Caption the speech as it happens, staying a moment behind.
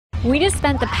We just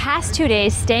spent the past 2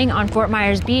 days staying on Fort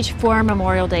Myers Beach for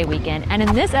Memorial Day weekend, and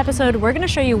in this episode, we're going to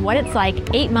show you what it's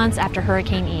like 8 months after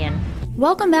Hurricane Ian.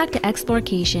 Welcome back to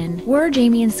Explorcation. We're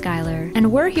Jamie and Skylar,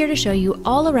 and we're here to show you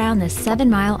all around this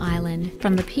 7-mile island.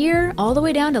 From the pier all the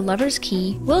way down to Lover's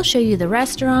Key, we'll show you the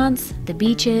restaurants, the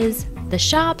beaches, the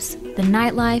shops, the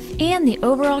nightlife, and the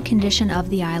overall condition of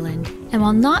the island. And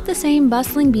while not the same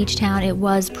bustling beach town it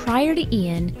was prior to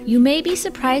Ian, you may be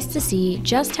surprised to see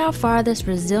just how far this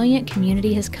resilient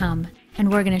community has come. And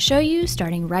we're going to show you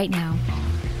starting right now.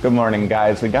 Good morning,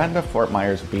 guys. We got into Fort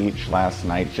Myers Beach last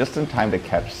night just in time to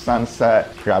catch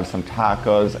sunset, grab some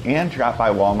tacos, and drop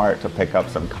by Walmart to pick up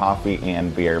some coffee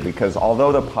and beer, because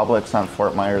although the Publix on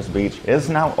Fort Myers Beach is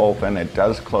now open, it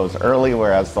does close early,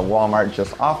 whereas the Walmart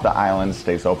just off the island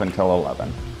stays open till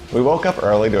 11. We woke up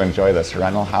early to enjoy this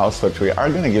rental house, which we are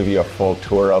going to give you a full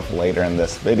tour of later in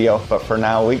this video, but for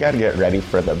now we got to get ready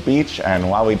for the beach, and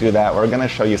while we do that, we're going to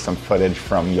show you some footage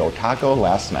from Yucatan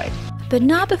last night. But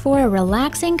not before a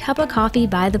relaxing cup of coffee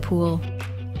by the pool.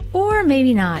 Or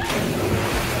maybe not.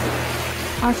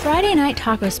 Our Friday night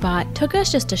taco spot took us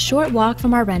just a short walk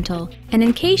from our rental, and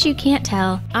in case you can't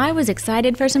tell, I was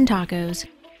excited for some tacos.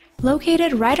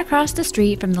 Located right across the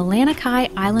street from the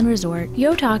Lanakai Island Resort,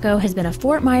 Yo Taco has been a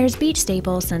Fort Myers Beach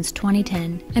staple since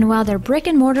 2010. And while their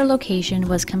brick-and-mortar location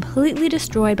was completely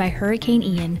destroyed by Hurricane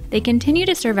Ian, they continue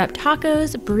to serve up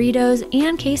tacos, burritos,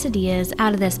 and quesadillas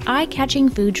out of this eye-catching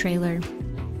food trailer.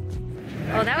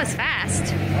 Oh, that was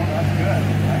fast.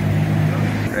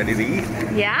 Ready to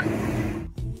eat? Yeah?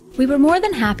 We were more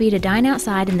than happy to dine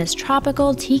outside in this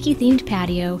tropical, tiki-themed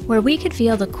patio where we could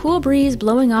feel the cool breeze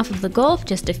blowing off of the Gulf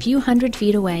just a few hundred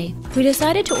feet away. We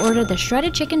decided to order the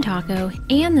shredded chicken taco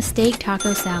and the steak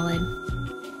taco salad.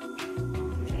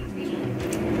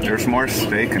 There's more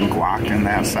steak and guac in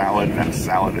that salad than the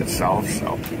salad itself,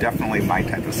 so definitely my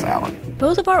type of salad.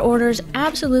 Both of our orders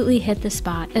absolutely hit the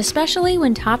spot, especially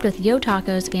when topped with Yo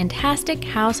Taco's fantastic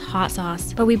house hot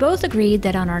sauce. But we both agreed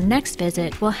that on our next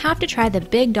visit, we'll have to try the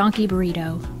Big Donkey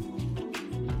Burrito.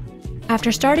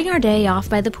 After starting our day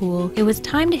off by the pool, it was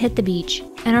time to hit the beach.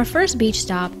 And our first beach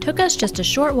stop took us just a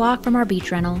short walk from our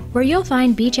beach rental, where you'll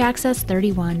find Beach Access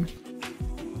 31.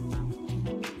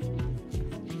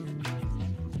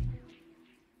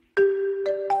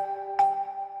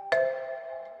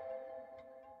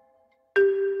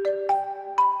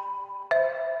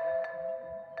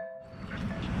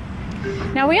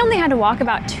 Now, we only had to walk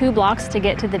about 2 blocks to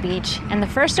get to the beach, and the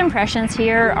first impressions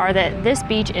here are that this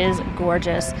beach is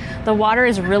gorgeous. The water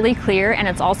is really clear and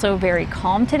it's also very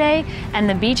calm today, and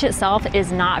the beach itself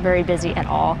is not very busy at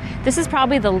all. This is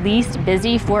probably the least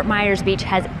busy Fort Myers Beach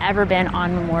has ever been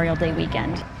on Memorial Day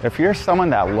weekend. If you're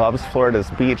someone that loves Florida's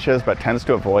beaches but tends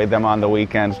to avoid them on the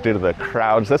weekends due to the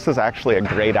crowds, this is actually a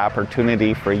great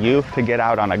opportunity for you to get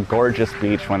out on a gorgeous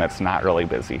beach when it's not really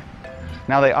busy.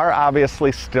 Now, they are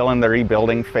obviously still in the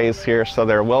rebuilding phase here, so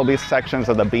there will be sections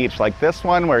of the beach like this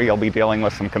one where you'll be dealing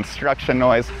with some construction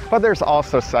noise, but there's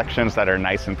also sections that are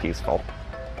nice and peaceful.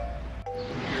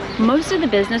 Most of the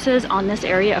businesses on this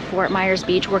area of Fort Myers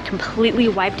Beach were completely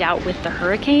wiped out with the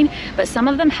hurricane, but some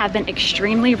of them have been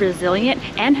extremely resilient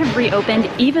and have reopened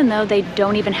even though they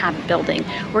don't even have a building.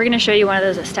 We're going to show you one of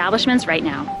those establishments right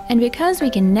now. And because we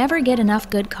can never get enough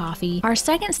good coffee, our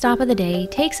second stop of the day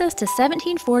takes us to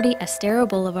 1740 Estero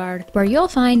Boulevard, where you'll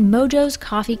find MoJoe's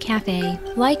Coffee Cafe.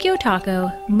 Like Yo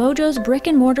Taco, MoJoe's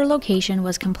brick-and-mortar location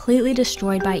was completely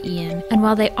destroyed by Ian, and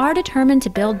while they are determined to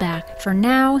build back, for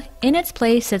now, in its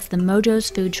place sits the MoJoe's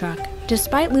food truck.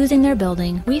 Despite losing their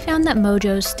building, we found that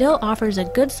MoJoe's still offers a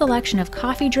good selection of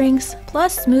coffee drinks,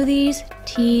 plus smoothies,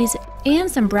 teas, and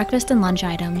some breakfast and lunch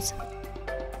items.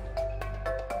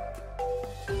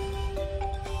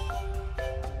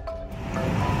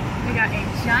 We got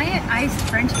a giant iced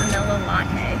French vanilla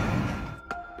latte.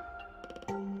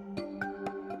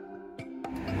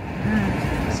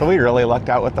 So we really lucked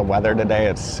out with the weather today.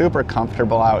 It's super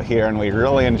comfortable out here, and we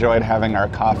really enjoyed having our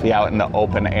coffee out in the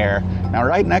open air. Now,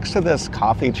 right next to this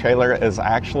coffee trailer is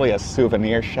actually a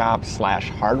souvenir shop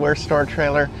 / hardware store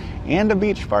trailer and a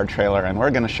beach bar trailer, and we're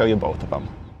going to show you both of them.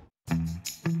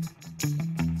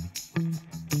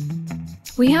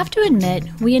 We have to admit,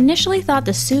 we initially thought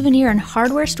the souvenir and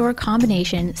hardware store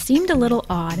combination seemed a little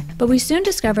odd, but we soon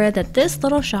discovered that this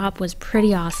little shop was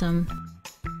pretty awesome.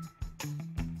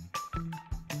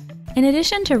 In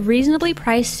addition to reasonably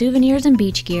priced souvenirs and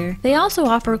beach gear, they also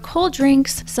offer cold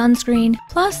drinks, sunscreen,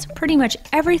 plus pretty much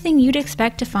everything you'd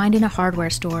expect to find in a hardware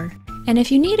store. And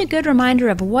if you need a good reminder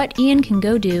of what Ian can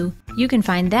go do, you can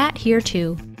find that here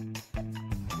too.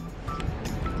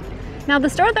 Now the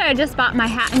store that I just bought my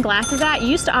hat and glasses at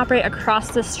used to operate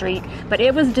across the street, but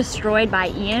it was destroyed by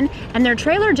Ian, and their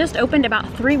trailer just opened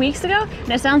about 3 weeks ago,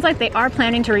 and it sounds like they are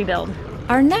planning to rebuild.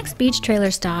 Our next beach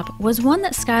trailer stop was one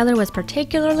that Skylar was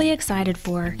particularly excited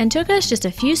for and took us just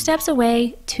a few steps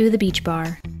away to the beach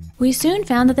bar. We soon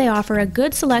found that they offer a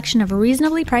good selection of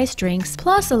reasonably priced drinks,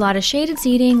 plus a lot of shaded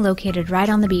seating located right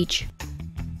on the beach.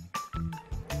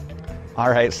 All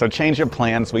right, so change of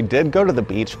plans. We did go to the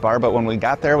beach bar, but when we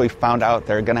got there, we found out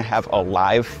they're gonna have a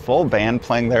live full band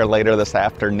playing there later this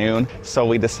afternoon. So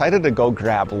we decided to go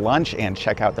grab lunch and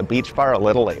check out the beach bar a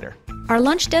little later. Our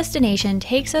lunch destination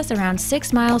takes us around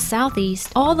 6 miles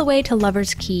southeast all the way to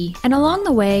Lover's Key, and along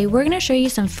the way we're going to show you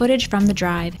some footage from the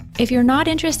drive. If you're not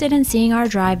interested in seeing our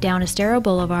drive down Estero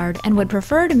Boulevard and would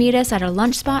prefer to meet us at a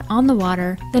lunch spot on the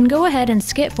water, then go ahead and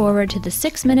skip forward to the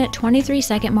 6-minute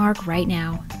 23-second mark right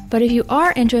now. But if you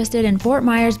are interested in Fort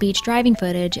Myers Beach driving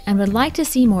footage and would like to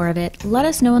see more of it, let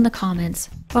us know in the comments.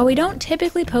 While we don't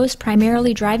typically post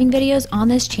primarily driving videos on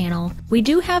this channel, we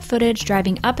do have footage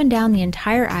driving up and down the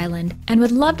entire island and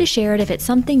would love to share it if it's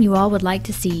something you all would like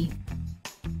to see.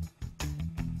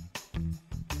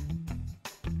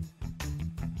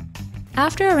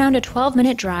 After around a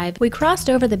 12-minute drive, we crossed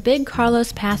over the Big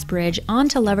Carlos Pass Bridge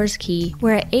onto Lover's Key,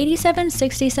 where at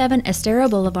 8767 Estero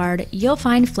Boulevard, you'll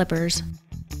find Flippers.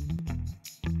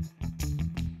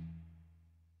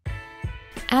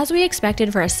 As we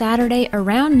expected for a Saturday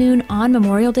around noon on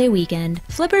Memorial Day weekend,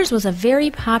 Flippers was a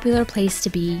very popular place to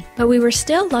be, but we were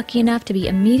still lucky enough to be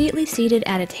immediately seated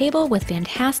at a table with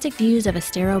fantastic views of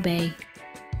Estero Bay.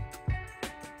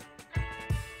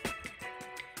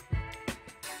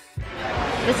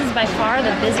 This is by far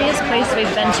the busiest place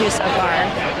we've been to so far.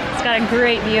 It's got a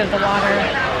great view of the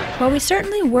water. While we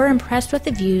certainly were impressed with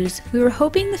the views, we were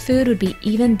hoping the food would be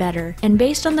even better, and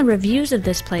based on the reviews of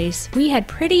this place, we had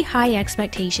pretty high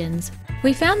expectations.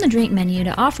 We found the drink menu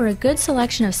to offer a good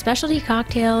selection of specialty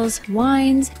cocktails,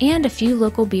 wines, and a few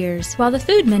local beers, while the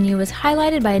food menu was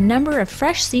highlighted by a number of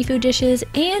fresh seafood dishes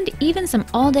and even some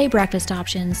all-day breakfast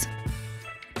options.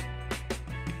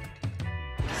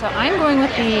 So I'm going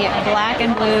with the black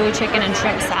and blue chicken and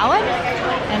shrimp salad,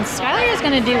 and Skylar is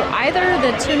going to do either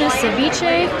the tuna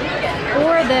ceviche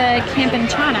or the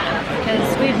campanchana,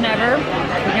 because we've never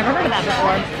heard of that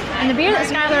before. And the beer that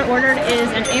Skylar ordered is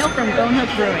an ale from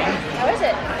Bonehook Brewing. How is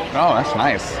it? Oh, that's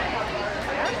nice.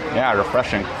 Yeah,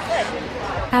 refreshing.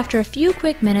 After a few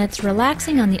quick minutes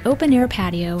relaxing on the open-air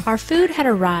patio, our food had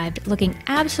arrived, looking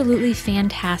absolutely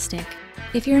fantastic.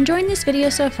 If you're enjoying this video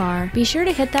so far, be sure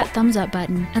to hit that thumbs up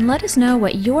button and let us know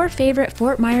what your favorite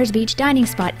Fort Myers Beach dining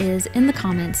spot is in the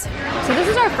comments. So this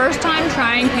is our first time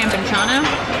trying campanchana,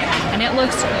 and it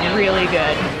looks really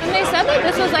good. And they said that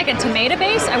this was like a tomato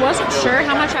base. I wasn't sure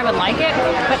how much I would like it,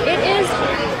 but it is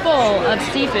full of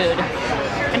seafood,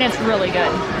 and it's really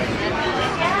good.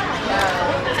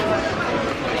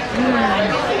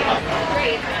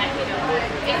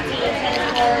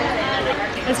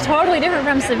 It's totally different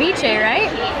from ceviche, right?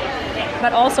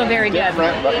 But also very good.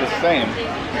 Different, but the same.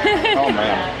 Oh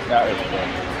man, that is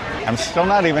good. I'm still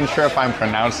not even sure if I'm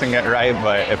pronouncing it right,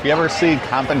 but if you ever see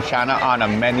campanchana on a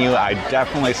menu, I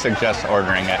definitely suggest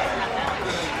ordering it.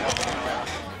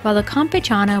 While the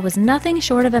campanchana was nothing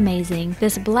short of amazing,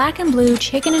 this black and blue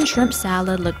chicken and shrimp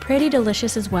salad looked pretty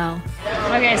delicious as well.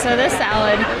 Okay, so this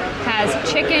salad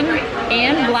has chicken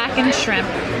and blackened shrimp,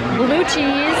 blue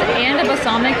cheese, and a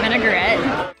balsamic vinaigrette.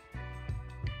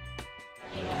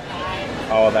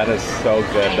 Oh, that is so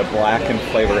good. The blackened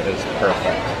flavor is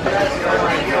perfect.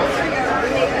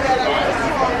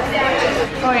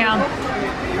 Oh yeah.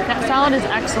 That salad is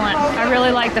excellent. I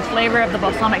really like the flavor of the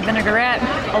balsamic vinaigrette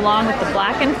along with the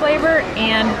blackened flavor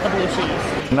and the blue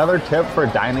cheese. Another tip for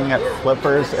dining at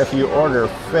Flippers, if you order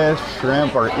fish,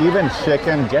 shrimp, or even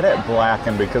chicken, get it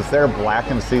blackened because their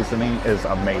blackened seasoning is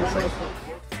amazing.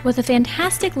 With a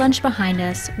fantastic lunch behind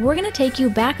us, we're going to take you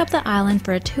back up the island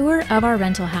for a tour of our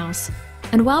rental house.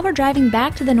 And while we're driving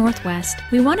back to the northwest,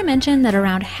 we want to mention that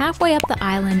around halfway up the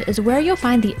island is where you'll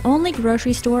find the only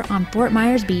grocery store on Fort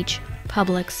Myers Beach,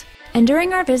 Publix. And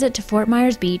during our visit to Fort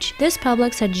Myers Beach, this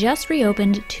Publix had just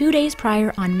reopened 2 days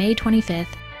prior on May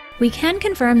 25th. We can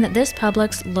confirm that this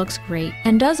Publix looks great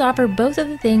and does offer both of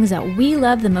the things that we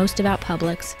love the most about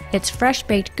Publix. Its fresh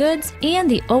baked goods and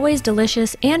the always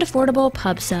delicious and affordable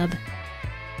pub sub.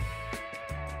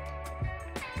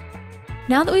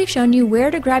 Now that we've shown you where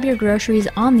to grab your groceries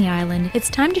on the island, it's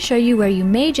time to show you where you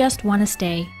may just want to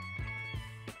stay.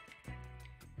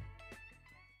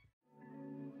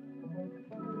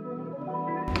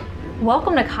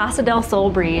 Welcome to Casa del Sol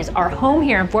Breeze, our home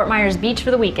here in Fort Myers Beach for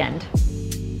the weekend.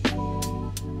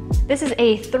 This is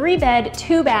a 3-bed,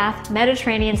 2-bath,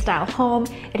 Mediterranean-style home.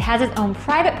 It has its own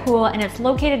private pool and it's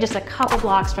located just a couple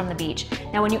blocks from the beach.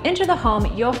 Now when you enter the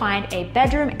home, you'll find a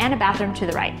bedroom and a bathroom to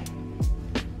the right.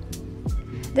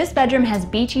 This bedroom has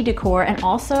beachy decor and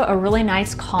also a really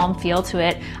nice calm feel to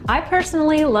it. I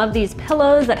personally love these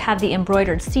pillows that have the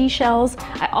embroidered seashells.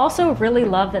 I also really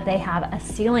love that they have a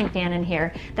ceiling fan in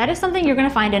here. That is something you're gonna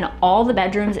find in all the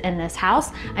bedrooms in this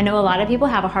house. I know a lot of people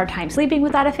have a hard time sleeping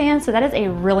without a fan, so that is a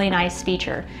really nice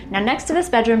feature. Now next to this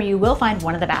bedroom, you will find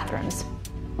one of the bathrooms.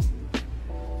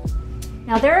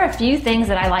 Now there are a few things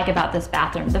that I like about this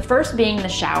bathroom. The first being the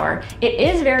shower. It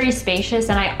is very spacious,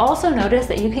 and I also noticed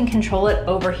that you can control it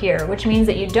over here, which means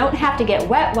that you don't have to get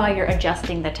wet while you're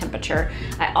adjusting the temperature.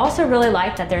 I also really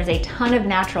like that there's a ton of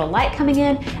natural light coming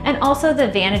in, and also the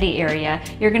vanity area.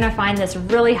 You're gonna find this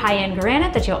really high-end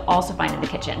granite that you'll also find in the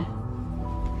kitchen.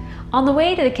 On the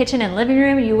way to the kitchen and living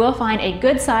room, you will find a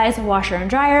good size washer and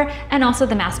dryer, and also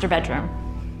the master bedroom.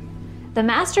 The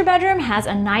master bedroom has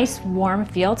a nice warm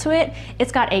feel to it.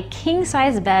 It's got a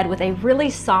king-size bed with a really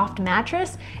soft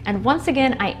mattress, and once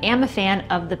again, I am a fan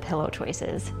of the pillow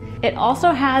choices. It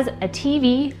also has a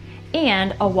TV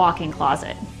and a walk-in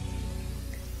closet.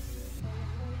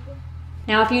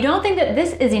 Now, if you don't think that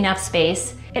this is enough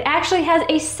space, it actually has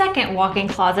a second walk-in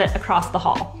closet across the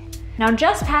hall. Now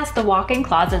just past the walk-in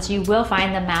closets, you will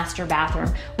find the master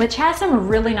bathroom, which has some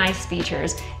really nice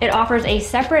features. It offers a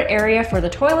separate area for the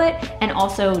toilet and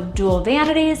also dual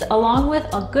vanities, along with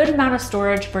a good amount of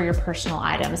storage for your personal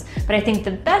items. But I think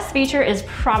the best feature is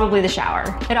probably the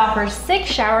shower. It offers 6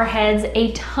 shower heads,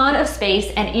 a ton of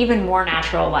space, and even more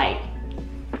natural light.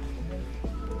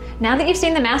 Now that you've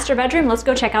seen the master bedroom, let's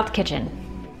go check out the kitchen.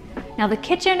 Now the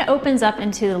kitchen opens up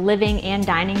into the living and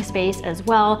dining space as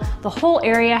well. The whole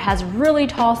area has really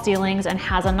tall ceilings and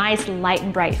has a nice light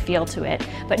and bright feel to it.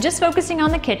 But just focusing on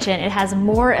the kitchen, it has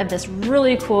more of this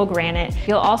really cool granite.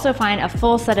 You'll also find a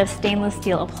full set of stainless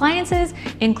steel appliances,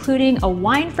 including a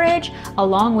wine fridge,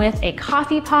 along with a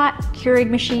coffee pot, Keurig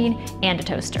machine, and a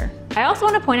toaster. I also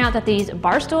want to point out that these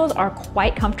bar stools are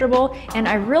quite comfortable, and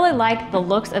I really like the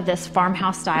looks of this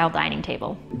farmhouse style dining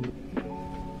table.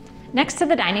 Next to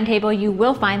the dining table, you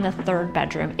will find the third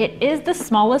bedroom. It is the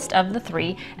smallest of the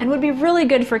 3 and would be really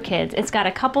good for kids. It's got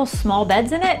a couple small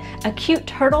beds in it, a cute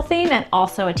turtle theme, and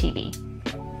also a TV.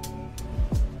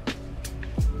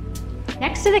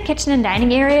 Next to the kitchen and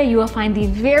dining area, you will find the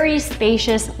very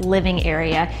spacious living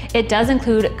area. It does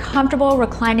include comfortable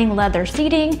reclining leather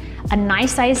seating, a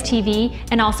nice sized TV,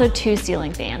 and also 2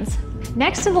 ceiling fans.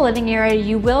 Next to the living area,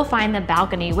 you will find the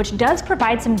balcony, which does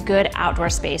provide some good outdoor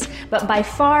space, but by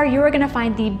far you are going to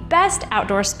find the best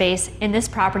outdoor space in this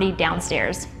property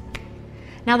downstairs.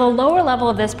 Now the lower level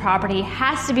of this property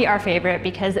has to be our favorite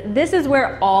because this is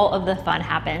where all of the fun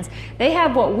happens. They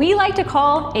have what we like to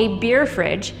call a beer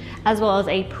fridge, as well as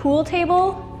a pool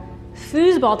table,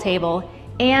 foosball table,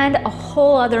 and a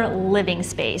whole other living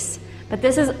space. But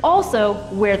this is also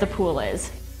where the pool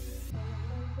is.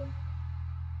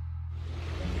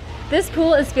 This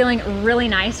pool is feeling really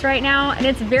nice right now, and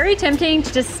it's very tempting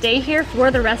to just stay here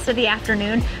for the rest of the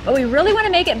afternoon, but we really want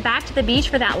to make it back to the beach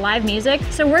for that live music.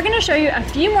 So we're going to show you a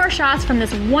few more shots from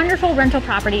this wonderful rental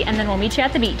property, and then we'll meet you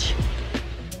at the beach.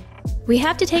 We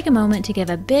have to take a moment to give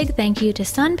a big thank you to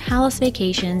Sun Palace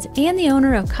Vacations and the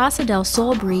owner of Casa del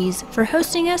Sol Breeze for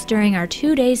hosting us during our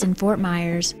 2 days in Fort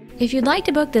Myers. If you'd like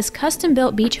to book this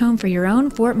custom-built beach home for your own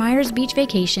Fort Myers beach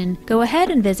vacation, go ahead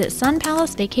and visit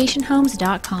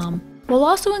sunpalacevacationhomes.com. We'll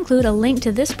also include a link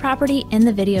to this property in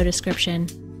the video description.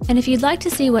 And if you'd like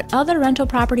to see what other rental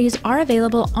properties are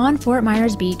available on Fort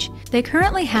Myers Beach, they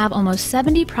currently have almost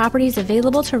 70 properties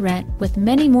available to rent, with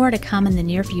many more to come in the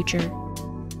near future.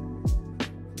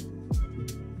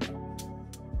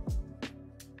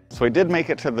 So we did make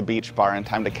it to the beach bar in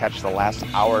time to catch the last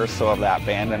hour or so of that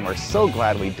band, and we're so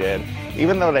glad we did.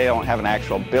 Even though they don't have an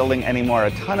actual building anymore,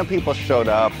 a ton of people showed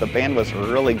up, the band was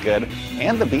really good,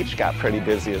 and the beach got pretty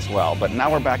busy as well. But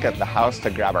now we're back at the house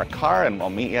to grab our car, and we'll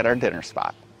meet you at our dinner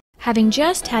spot. Having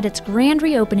just had its grand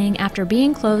reopening after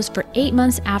being closed for 8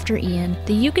 months after Ian,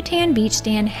 the Yucatan beach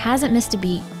stand hasn't missed a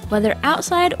beat. Whether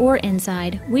outside or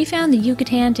inside, we found the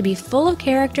Yucatan to be full of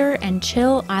character and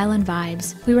chill island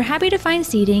vibes. We were happy to find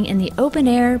seating in the open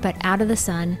air but out of the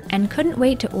sun, and couldn't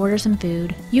wait to order some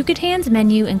food. Yucatan's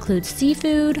menu includes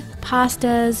seafood,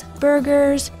 pastas,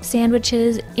 burgers,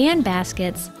 sandwiches, and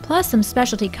baskets, plus some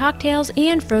specialty cocktails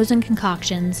and frozen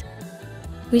concoctions.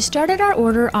 We started our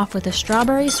order off with a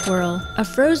strawberry swirl, a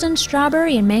frozen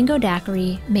strawberry and mango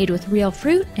daiquiri made with real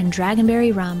fruit and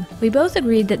dragonberry rum. We both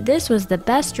agreed that this was the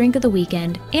best drink of the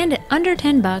weekend, and at under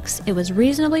 $10, it was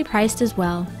reasonably priced as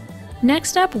well.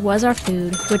 Next up was our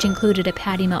food, which included a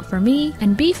patty melt for me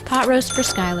and beef pot roast for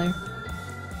Skylar.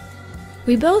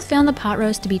 We both found the pot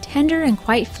roast to be tender and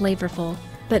quite flavorful,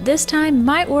 but this time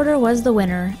my order was the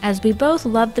winner as we both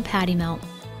loved the patty melt.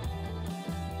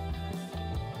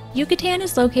 Yucatan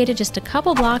is located just a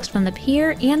couple blocks from the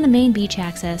pier and the main beach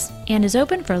access, and is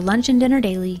open for lunch and dinner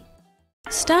daily.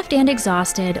 Stuffed and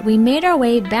exhausted, we made our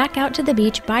way back out to the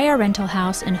beach by our rental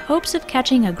house in hopes of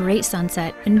catching a great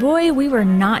sunset, and boy, we were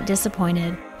not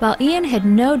disappointed. While Ian had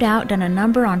no doubt done a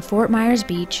number on Fort Myers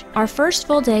Beach, our first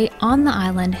full day on the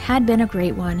island had been a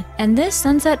great one, and this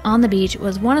sunset on the beach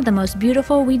was one of the most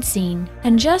beautiful we'd seen.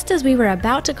 And just as we were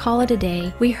about to call it a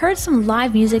day, we heard some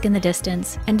live music in the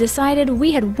distance, and decided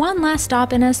we had one last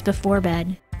stop in us before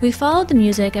bed. We followed the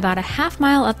music about a half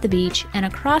mile up the beach and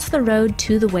across the road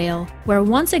to the Whale, where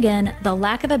once again, the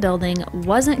lack of a building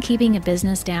wasn't keeping a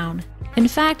business down. In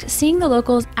fact, seeing the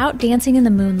locals out dancing in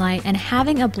the moonlight and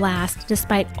having a blast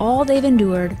despite all they've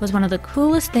endured was one of the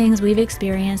coolest things we've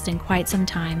experienced in quite some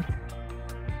time.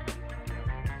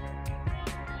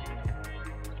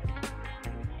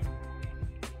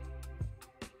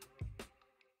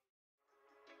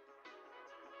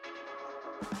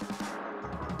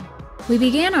 We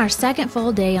began our second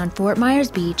full day on Fort Myers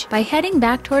Beach by heading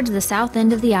back towards the south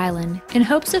end of the island in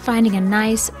hopes of finding a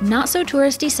nice, not so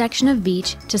touristy section of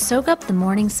beach to soak up the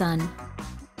morning sun.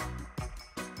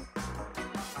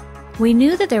 We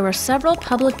knew that there were several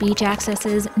public beach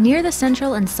accesses near the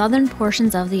central and southern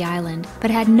portions of the island,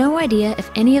 but had no idea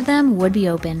if any of them would be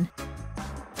open.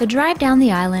 The drive down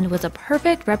the island was a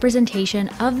perfect representation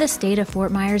of the state of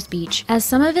Fort Myers Beach, as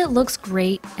some of it looks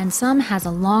great and some has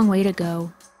a long way to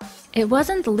go. It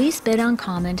wasn't the least bit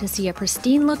uncommon to see a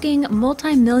pristine-looking,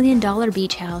 multi-million-dollar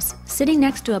beach house sitting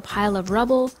next to a pile of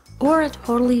rubble or a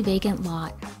totally vacant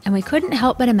lot, and we couldn't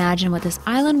help but imagine what this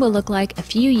island will look like a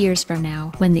few years from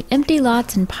now, when the empty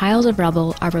lots and piles of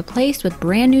rubble are replaced with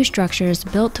brand new structures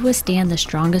built to withstand the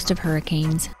strongest of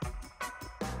hurricanes.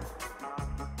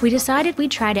 We decided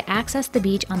we'd try to access the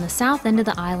beach on the south end of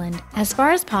the island, as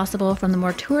far as possible from the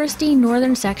more touristy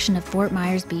northern section of Fort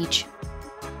Myers Beach.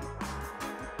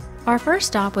 Our first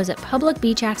stop was at Public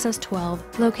Beach Access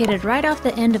 12, located right off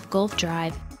the end of Gulf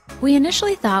Drive. We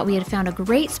initially thought we had found a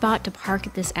great spot to park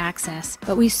at this access,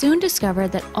 but we soon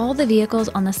discovered that all the vehicles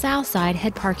on the south side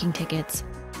had parking tickets.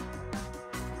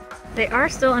 They are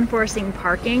still enforcing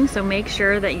parking, so make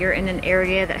sure that you're in an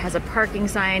area that has a parking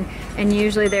sign, and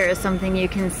usually there is something you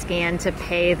can scan to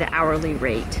pay the hourly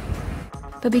rate.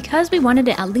 But because we wanted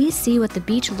to at least see what the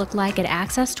beach looked like at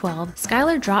Access 12,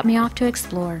 Skylar dropped me off to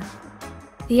explore.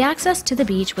 The access to the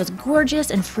beach was gorgeous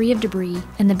and free of debris,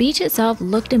 and the beach itself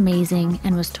looked amazing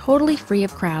and was totally free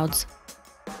of crowds.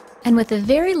 And with a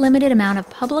very limited amount of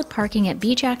public parking at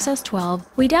Beach Access 12,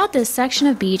 we doubt this section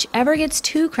of beach ever gets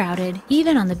too crowded,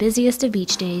 even on the busiest of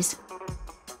beach days.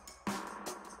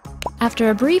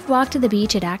 After a brief walk to the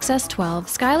beach at Access 12,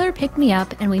 Skylar picked me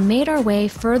up and we made our way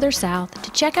further south to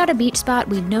check out a beach spot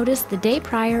we'd noticed the day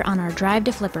prior on our drive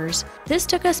to Flippers. This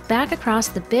took us back across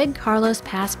the Big Carlos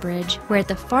Pass Bridge, where at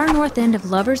the far north end of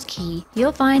Lover's Key,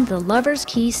 you'll find the Lover's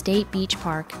Key State Beach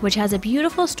Park, which has a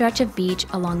beautiful stretch of beach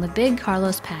along the Big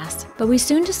Carlos Pass. But we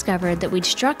soon discovered that we'd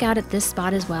struck out at this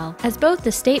spot as well, as both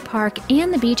the state park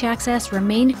and the beach access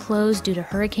remained closed due to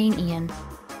Hurricane Ian.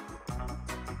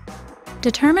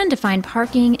 Determined to find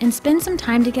parking and spend some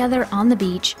time together on the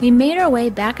beach, we made our way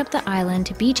back up the island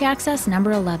to beach access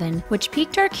number 11, which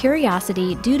piqued our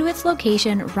curiosity due to its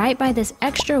location right by this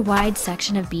extra wide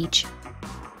section of beach.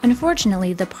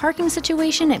 Unfortunately, the parking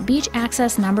situation at beach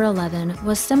access number 11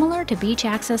 was similar to beach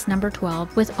access number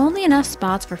 12, with only enough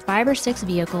spots for 5 or 6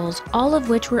 vehicles, all of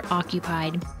which were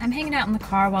occupied. I'm hanging out in the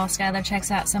car while Skylar checks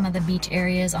out some of the beach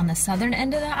areas on the southern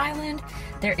end of the island.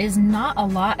 There is not a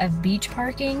lot of beach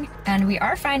parking, and we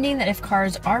are finding that if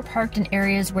cars are parked in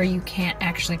areas where you can't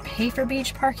actually pay for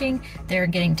beach parking, they're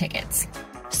getting tickets.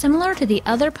 Similar to the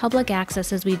other public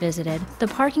accesses we visited, the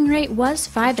parking rate was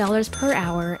 $5 per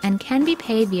hour and can be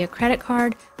paid via credit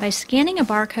card by scanning a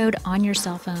barcode on your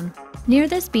cell phone. Near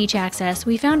this beach access,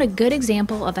 we found a good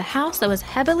example of a house that was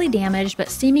heavily damaged but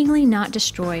seemingly not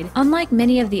destroyed, unlike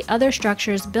many of the other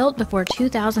structures built before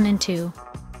 2002.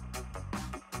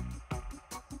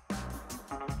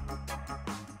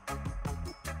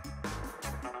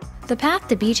 The path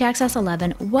to Beach Access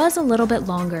 11 was a little bit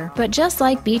longer, but just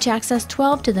like Beach Access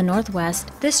 12 to the northwest,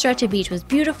 this stretch of beach was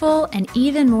beautiful and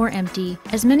even more empty,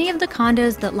 as many of the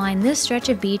condos that line this stretch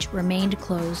of beach remained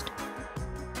closed.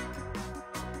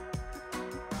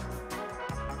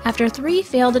 After 3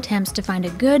 failed attempts to find a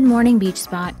good morning beach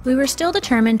spot, we were still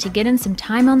determined to get in some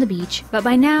time on the beach, but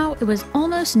by now it was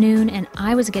almost noon and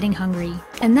I was getting hungry.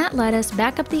 And that led us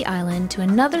back up the island to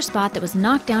another spot that was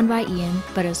knocked down by Ian,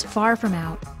 but is far from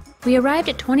out. We arrived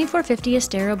at 2450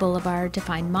 Estero Boulevard to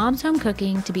find Mom's Home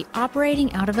Cooking to be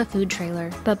operating out of a food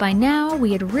trailer, but by now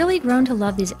we had really grown to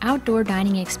love these outdoor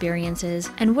dining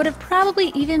experiences and would have probably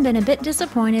even been a bit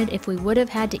disappointed if we would have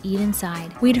had to eat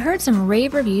inside. We'd heard some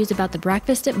rave reviews about the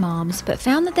breakfast at Mom's, but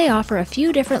found that they offer a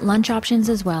few different lunch options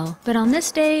as well. But on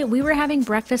this day, we were having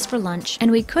breakfast for lunch,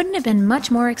 and we couldn't have been much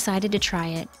more excited to try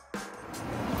it.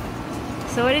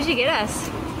 So what did you get us?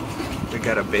 We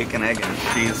got a bacon, egg, and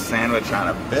cheese sandwich on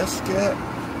a biscuit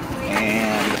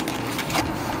and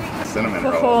a cinnamon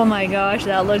roll. Oh my gosh,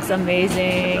 that looks amazing.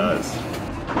 It does.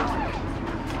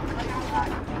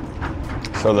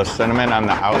 So the cinnamon on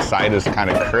the outside is kind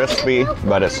of crispy,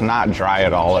 but it's not dry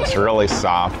at all. It's really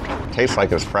soft. Tastes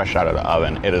like it's fresh out of the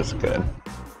oven. It is good.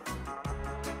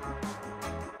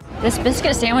 This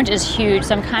biscuit sandwich is huge,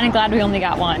 so I'm kind of glad we only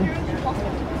got one.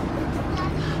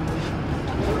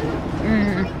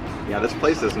 Yeah, this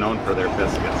place is known for their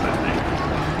biscuits,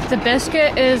 I think. The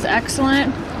biscuit is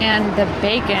excellent, and the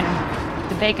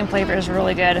bacon flavor is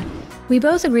really good. We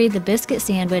both agreed the biscuit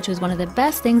sandwich was one of the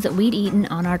best things that we'd eaten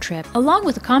on our trip, along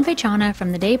with the campechana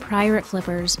from the day prior at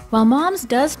Flipper's. While Mom's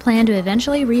does plan to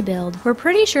eventually rebuild, we're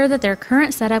pretty sure that their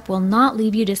current setup will not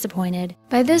leave you disappointed.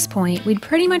 By this point, we'd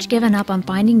pretty much given up on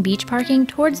finding beach parking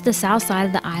towards the south side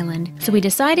of the island, so we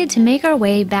decided to make our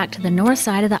way back to the north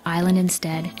side of the island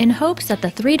instead, in hopes that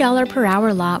the $3 per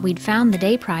hour lot we'd found the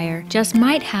day prior just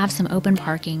might have some open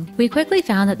parking. We quickly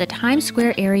found that the Times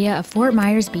Square area of Fort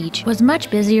Myers Beach was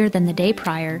much busier than the day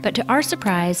prior, but to our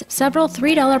surprise, several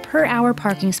 $3 per hour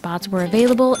parking spots were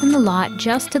available in the lot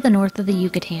just to the north of the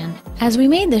Yucatan. As we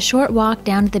made the short walk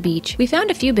down to the beach, we found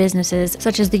a few businesses,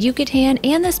 such as the Yucatan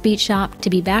and the Speed Shop, to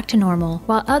be back to normal,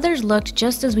 while others looked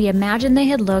just as we imagined they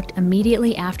had looked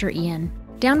immediately after Ian.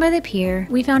 Down by the pier,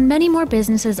 we found many more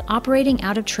businesses operating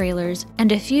out of trailers,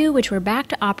 and a few which were back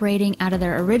to operating out of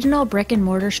their original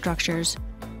brick-and-mortar structures.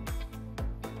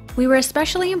 We were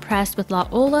especially impressed with La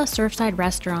Ola Surfside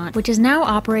Restaurant, which is now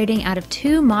operating out of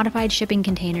 2 modified shipping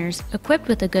containers, equipped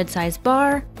with a good-sized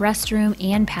bar, restroom,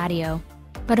 and patio.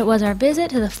 But it was our visit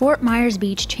to the Fort Myers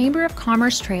Beach Chamber of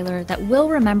Commerce trailer that we'll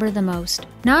remember the most.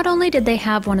 Not only did they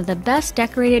have one of the best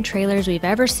decorated trailers we've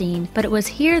ever seen, but it was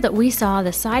here that we saw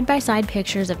the side-by-side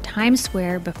pictures of Times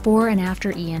Square before and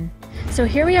after Ian. So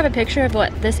here we have a picture of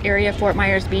what this area of Fort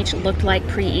Myers Beach looked like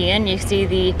pre-Ian. You see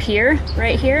the pier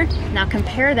right here. Now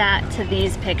compare that to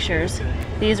these pictures.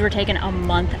 These were taken a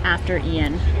month after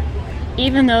Ian.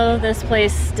 Even though this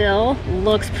place still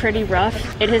looks pretty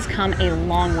rough, it has come a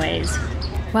long ways.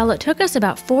 While it took us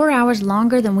about 4 hours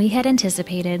longer than we had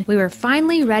anticipated, we were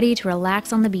finally ready to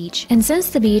relax on the beach. And since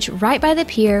the beach right by the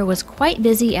pier was quite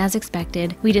busy as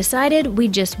expected, we decided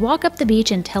we'd just walk up the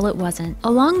beach until it wasn't.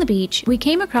 Along the beach, we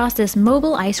came across this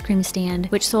mobile ice cream stand,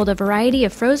 which sold a variety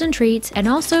of frozen treats and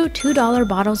also $2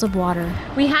 bottles of water.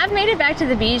 We have made it back to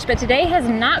the beach, but today has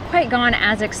not quite gone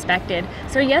as expected.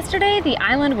 So yesterday, the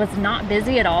island was not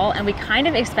busy at all, and we kind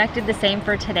of expected the same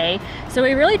for today. So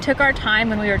we really took our time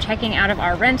when we were checking out of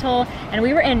our rental, and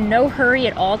we were in no hurry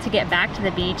at all to get back to the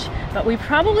beach, but we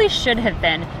probably should have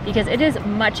been because it is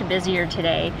much busier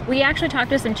today. We actually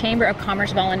talked to some Chamber of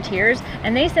Commerce volunteers,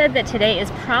 and they said that today is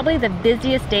probably the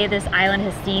busiest day this island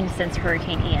has seen since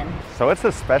Hurricane Ian. So it's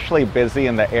especially busy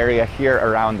in the area here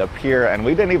around the pier, and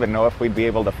we didn't even know if we'd be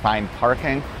able to find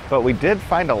parking, but we did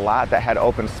find a lot that had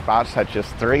open spots at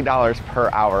just $3 per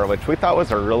hour, which we thought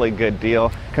was a really good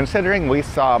deal, considering we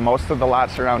saw most of the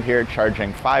lots around here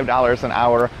charging $5 an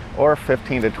hour or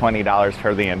 $15 to $20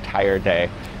 for the entire day.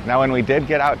 Now, when we did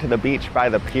get out to the beach by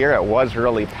the pier, it was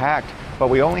really packed, but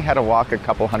we only had to walk a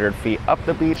couple hundred feet up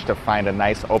the beach to find a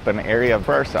nice open area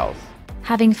for ourselves.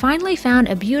 Having finally found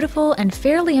a beautiful and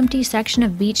fairly empty section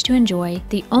of beach to enjoy,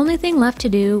 the only thing left to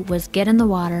do was get in the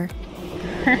water.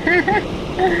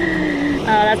 Oh,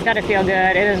 that's gotta feel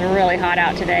good. It is really hot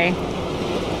out today.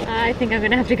 I think I'm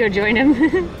gonna have to go join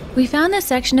him. We found this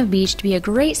section of beach to be a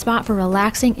great spot for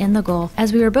relaxing in the Gulf,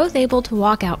 as we were both able to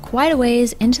walk out quite a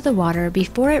ways into the water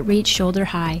before it reached shoulder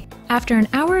high. After an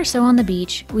hour or so on the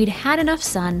beach, we'd had enough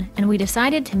sun, and we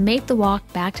decided to make the walk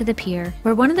back to the pier,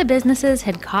 where one of the businesses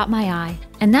had caught my eye.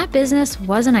 And that business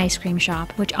was an ice cream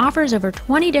shop, which offers over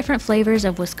 20 different flavors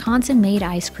of Wisconsin-made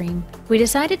ice cream. We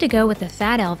decided to go with the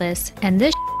Fat Elvis, and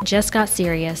this just got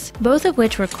serious, both of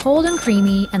which were cold and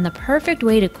creamy and the perfect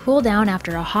way to cool down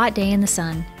after a hot day in the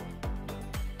sun.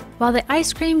 While the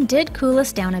ice cream did cool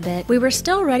us down a bit, we were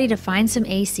still ready to find some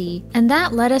AC, and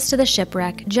that led us to the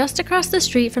shipwreck just across the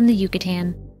street from the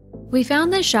Yucatan. We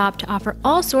found this shop to offer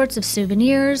all sorts of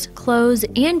souvenirs, clothes,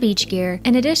 and beach gear,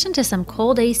 in addition to some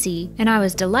cold AC, and I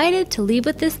was delighted to leave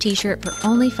with this t-shirt for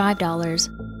only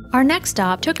 $5. Our next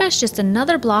stop took us just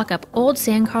another block up Old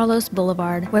San Carlos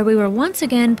Boulevard, where we were once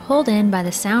again pulled in by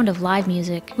the sound of live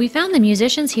music. We found the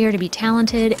musicians here to be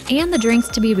talented and the drinks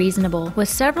to be reasonable, with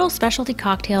several specialty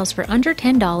cocktails for under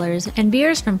 $10 and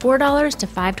beers from $4 to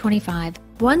 $5.25.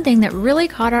 One thing that really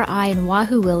caught our eye in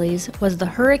Wahoo Willie's was the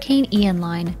Hurricane Ian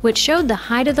line, which showed the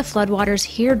height of the floodwaters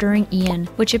here during Ian,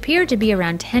 which appeared to be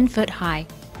around 10 foot high.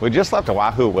 We just left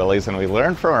Wahoo Willie's and we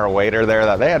learned from our waiter there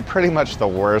that they had pretty much the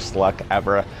worst luck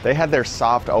ever. They had their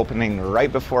soft opening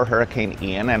right before Hurricane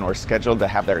Ian and were scheduled to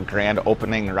have their grand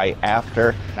opening right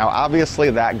after. Now obviously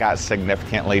that got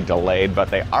significantly delayed, but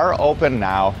they are open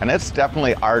now, and it's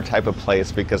definitely our type of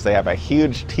place because they have a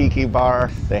huge tiki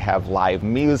bar, they have live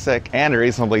music, and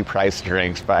reasonably priced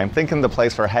drinks. But I'm thinking the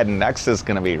place we're heading next is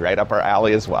going to be right up our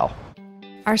alley as well.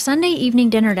 Our Sunday evening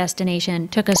dinner destination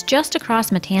took us just across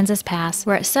Matanzas Pass,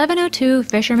 where at 702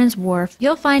 Fisherman's Wharf,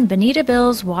 you'll find Bonita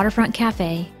Bill's Waterfront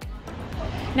Cafe.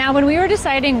 Now, when we were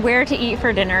deciding where to eat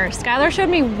for dinner, Skylar showed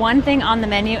me one thing on the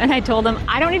menu and I told him,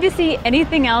 I don't need to see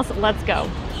anything else, let's go.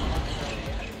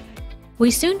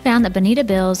 We soon found that Bonita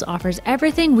Bill's offers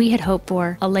everything we had hoped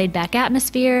for: a laid-back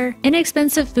atmosphere,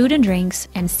 inexpensive food and drinks,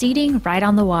 and seating right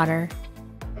on the water.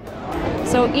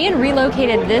 So Ian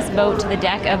relocated this boat to the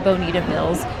deck of Bonita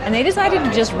Bill's, and they decided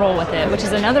to just roll with it, which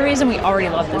is another reason we already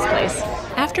love this place.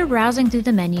 After browsing through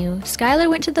the menu, Skylar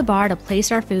went to the bar to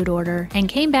place our food order and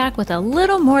came back with a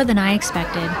little more than I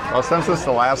expected. Well, since it's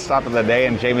the last stop of the day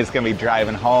and Jamie's gonna be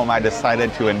driving home, I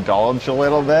decided to indulge a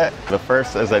little bit. The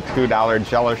first is a $2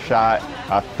 Jello shot,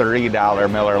 a $3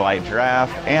 Miller Lite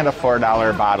draft, and a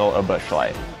 $4 bottle of Busch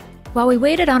Light. While we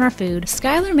waited on our food,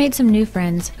 Skylar made some new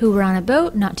friends who were on a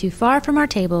boat not too far from our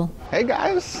table. Hey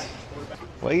guys,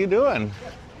 what are you doing?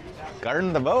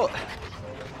 Guarding the boat?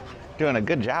 Doing a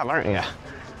good job, aren't you?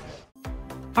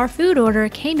 Our food order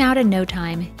came out in no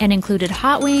time and included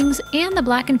hot wings and the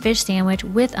blackened fish sandwich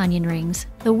with onion rings.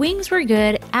 The wings were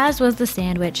good, as was the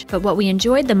sandwich, but what we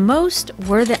enjoyed the most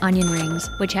were the onion rings,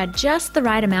 which had just the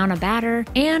right amount of batter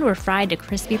and were fried to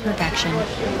crispy perfection.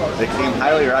 They seem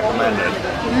highly recommended.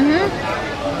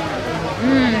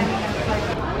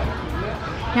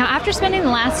 Now, after spending the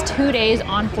last 2 days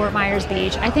on Fort Myers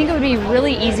Beach, I think it would be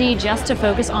really easy just to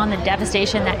focus on the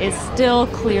devastation that is still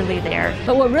clearly there.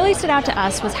 But what really stood out to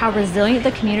us was how resilient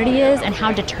the community is and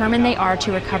how determined they are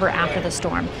to recover after the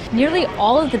storm. Nearly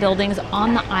all of the buildings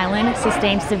on the island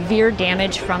sustained severe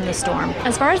damage from the storm.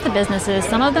 As far as the businesses,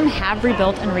 some of them have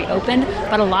rebuilt and reopened,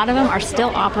 but a lot of them are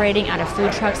still operating out of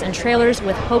food trucks and trailers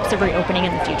with hopes of reopening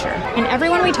in the future. And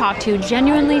everyone we talked to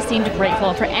genuinely seemed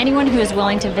grateful for anyone who is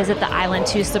willing to visit the island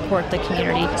to support the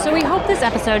community. So we hope this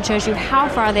episode shows you how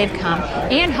far they've come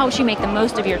and helps you make the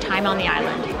most of your time on the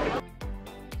island.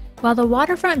 While the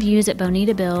waterfront views at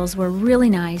Bonita Bill's were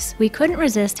really nice, we couldn't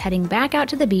resist heading back out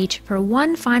to the beach for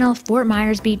one final Fort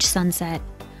Myers Beach sunset.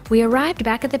 We arrived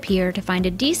back at the pier to find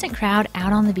a decent crowd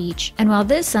out on the beach, and while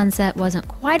this sunset wasn't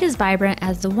quite as vibrant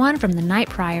as the one from the night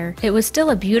prior, it was still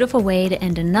a beautiful way to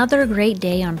end another great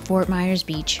day on Fort Myers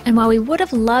Beach. And while we would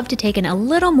have loved to take in a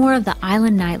little more of the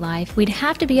island nightlife, we'd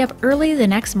have to be up early the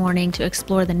next morning to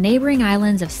explore the neighboring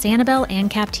islands of Sanibel and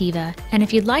Captiva. And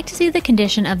if you'd like to see the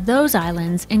condition of those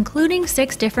islands, including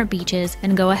 6 different beaches,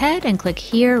 then go ahead and click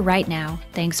here right now.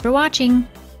 Thanks for watching!